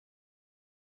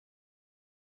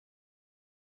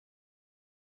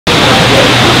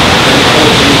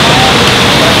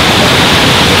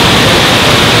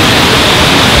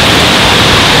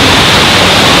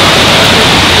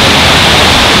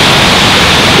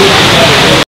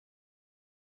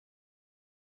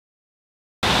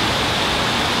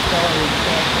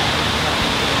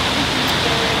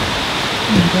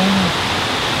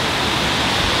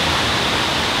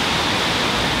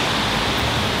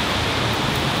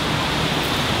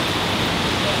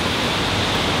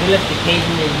He left the keys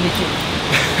in his mission.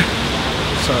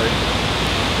 Sorry.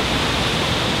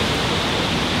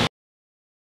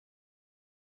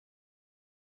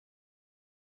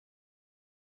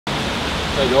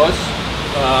 Hey guys,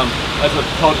 as I've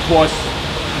told you twice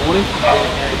this morning,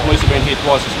 the police have been here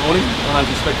twice this morning. My name's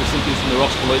Inspector Cynthia from the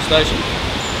Rocks Police Station.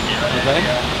 Okay,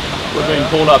 we've been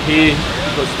pulled up here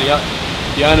because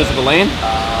the owners of the land,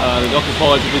 the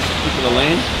occupiers of this particular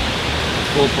land,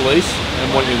 called police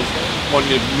and want you to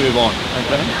move on.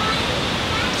 Okay.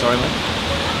 Sorry, mate.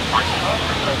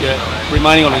 Yeah,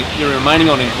 you're remaining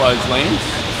on enclosed lands.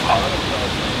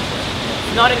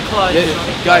 Not enclosed.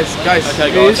 Yeah, guys.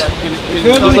 Okay, guys.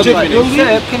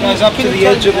 Goes up to the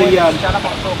edge of the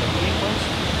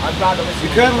the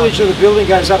curtilage of the building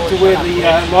goes up to where the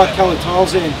light coloured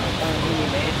tiles end.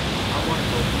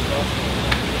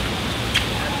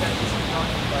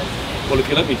 Well, if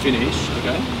you let me finish,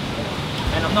 okay.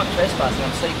 And I'm not trespassing,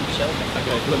 I'm seeking shelter.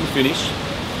 Okay, let me finish.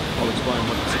 I'll explain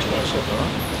what the situation is,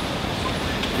 alright?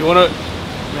 If you want to,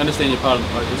 we understand you're part of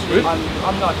the protest group.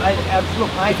 I'm not,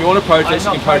 look mate. If you want to protest,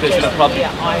 you can protest in a public.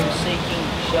 Yeah, I'm seeking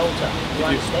shelter.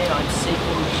 You understand? I'm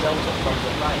seeking shelter from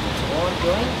the rain. That's all I'm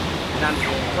doing. And under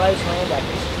the Enclosed Land Act,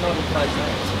 this is not enclosed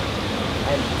land.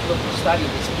 And look, study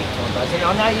this big time, guys. And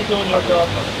I know you're doing your job,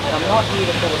 and I'm not here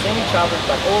to cause any trouble,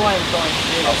 but all I'm trying to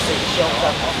do is seek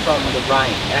shelter from the rain.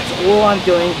 That's all I'm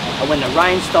doing, and when the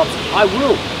rain stops, I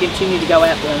will continue to go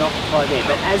out there and occupy there.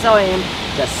 But as I am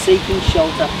just seeking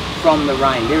shelter from the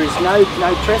rain, there is no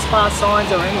trespass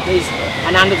signs or anything.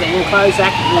 And under the Enclosed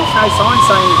Act, there's no sign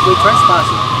saying we're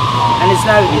trespassing. And there's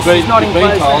no, this is not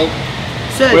enclosed land.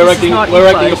 Sir, we're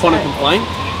acting upon a complaint.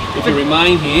 If you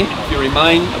remain here, if you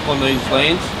remain upon these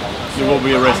lands, you will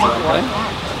be arrested, okay?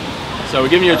 So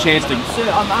we're giving you a chance to... Sir,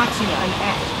 I'm asking an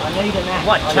act. I need an act.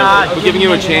 What charge? We're giving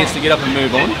you a chance to get up and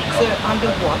move on. Sir,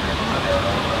 under what?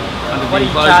 Under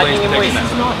the Enclosed Lands Protection Act. This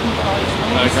is not enclosed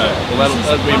land. Okay, well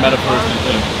that'll be a matter for us to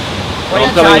determine.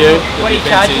 What are you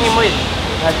charging him with?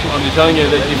 I'm telling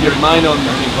you that if you remain on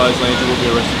the enclosed lands, you will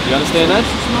be arrested. Do you understand that?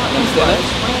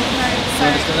 You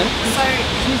understand that? So,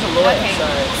 She's a lawyer, okay,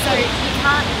 so you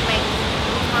can't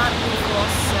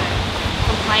enforce a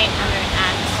complaint under an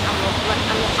act.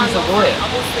 She's a lawyer.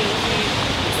 Obviously, if you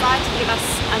decide to give us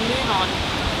a move on,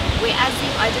 as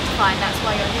you've identified, that's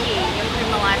why you're here. You're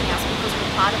criminalising us because we're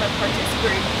part of a protest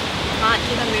group. You can't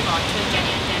give a move on to a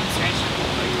genuine demonstration or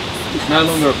protest. It's no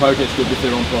longer a protest group if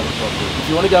they're on private property. If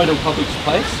you want to go to a public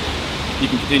place, you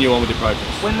can continue on with your protest.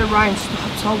 When the rain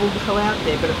stops, I will go out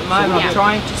there, but at the moment I'm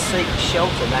trying to seek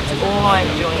shelter. That's all I'm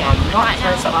doing. I'm not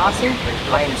trespassing.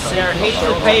 I am seeking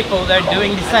shelter. People, they're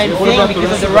doing the same thing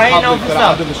because of the rain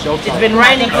officer. It's been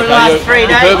raining for the last 3 days.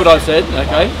 You've heard what I've said,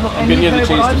 okay? I'm giving you the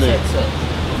chance to move.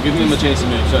 I'm giving them a chance to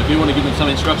move. So if you want to give them some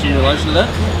instruction in relation to that,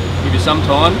 give you some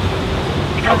time.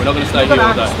 We're not going to stay here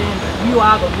all day. You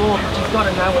are the law, but you've got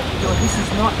to know what you're doing. This is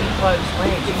not enclosed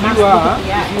land. If you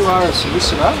are a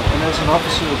solicitor and as an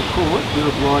officer of the court, you're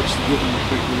obliged to give them the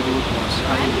correct legal advice.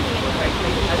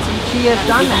 She has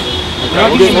done that.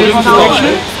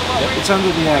 It's under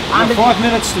the Act. You've got 5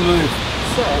 minutes to move.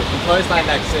 Sir, Enclosed Land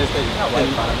Act says that the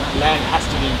land has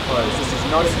to be enclosed. This is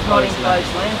not enclosed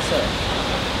land, sir.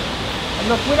 And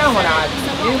look, we don't want to argue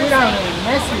with you. We don't want to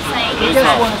mess with you. We just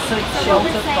want to seek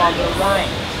shelter from the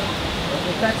rain.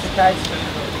 If that's the case,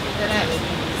 then I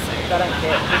don't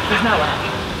care. There's no way.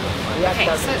 Okay,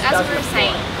 so as we were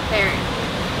saying, they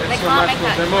can't make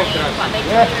that claim, but they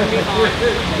can move on.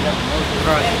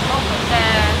 The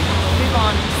move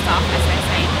on stuff, as they're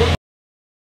saying.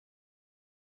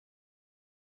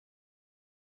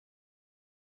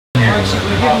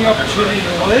 We're given the opportunity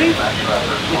to leave.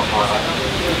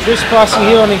 You're trespassing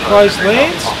here on enclosed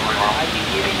lands. Are you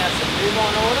giving us a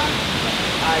move-on order?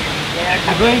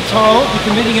 You're being told you're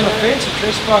committing an offence, a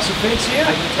trespass offence here.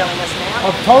 Are you telling us now?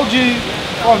 I've told you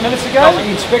 5 minutes ago, the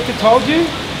inspector told you.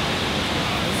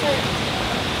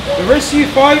 The rest of you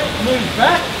folk, move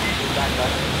back.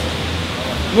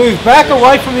 Move back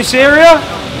away from this area.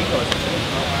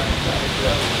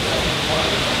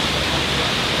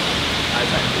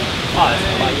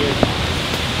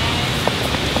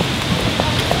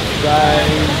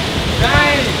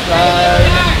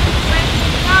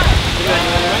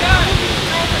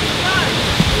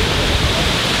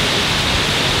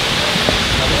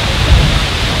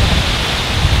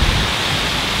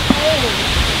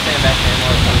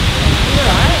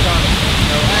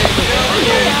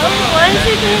 Why is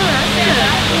he being arrested?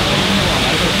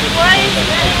 Why is he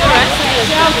being arrested?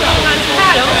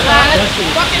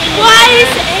 Why is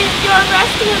you're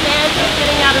arresting a man who's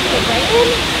getting out of the rain?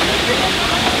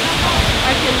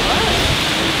 I can what?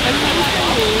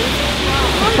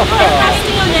 You're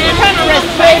arresting a man.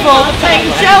 arrest people for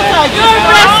taking shelter. You're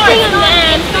arresting a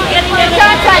man for getting their... You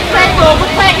can't take people for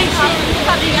taking...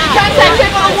 You can't take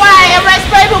people away, arrest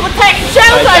people for taking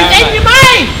shelter. It's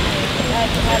inhumane.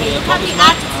 You can't be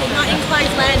acting, not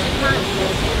enclosed land. You can't.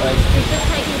 You're just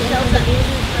taking shelter.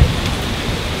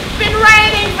 It's been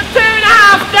raining for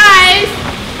 2.5 days.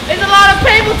 There's a lot of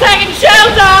people taking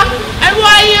shelter. And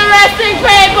why are you arresting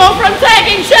people from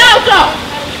taking shelter?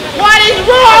 What is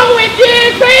wrong with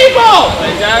you people?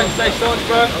 Stay down, stay staunch,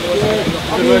 bro.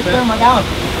 Where am I going?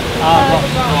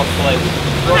 Rock police.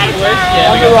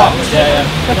 Yeah, on the rocks. Yeah.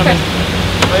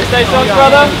 Stay staunch,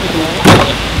 brother.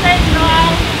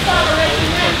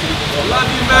 Love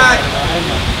you, Mac.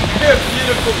 You're a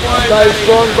beautiful boy. Stay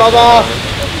strong, brother.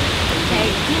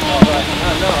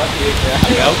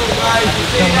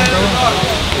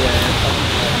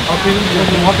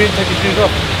 Hop in, take your shoes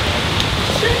off.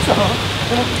 Shoes off?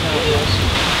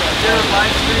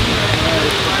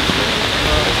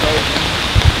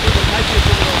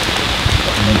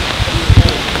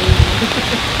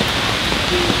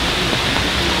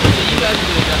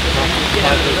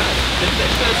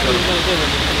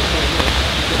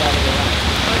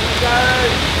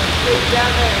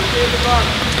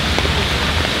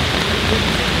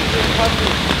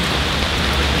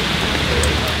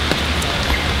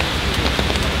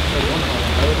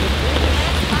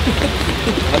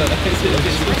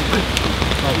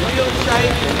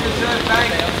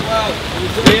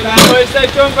 Stay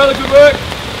strong, brother. Good work.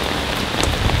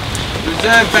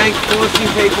 Reserve Bank forcing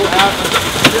people out of the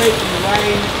street in the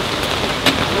rain.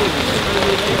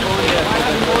 I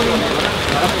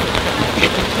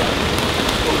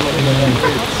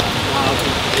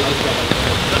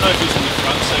don't know if he's in the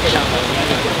front section.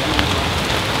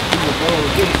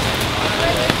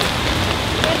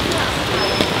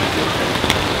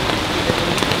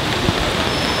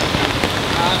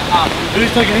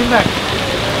 Who's taking him back?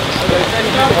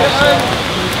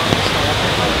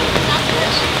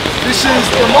 This is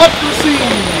democracy.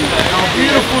 Our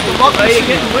beautiful democracy. Are you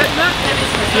getting wet, Matt?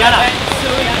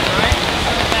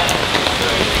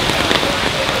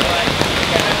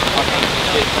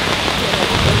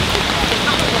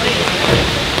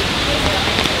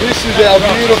 This is our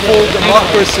beautiful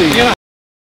democracy.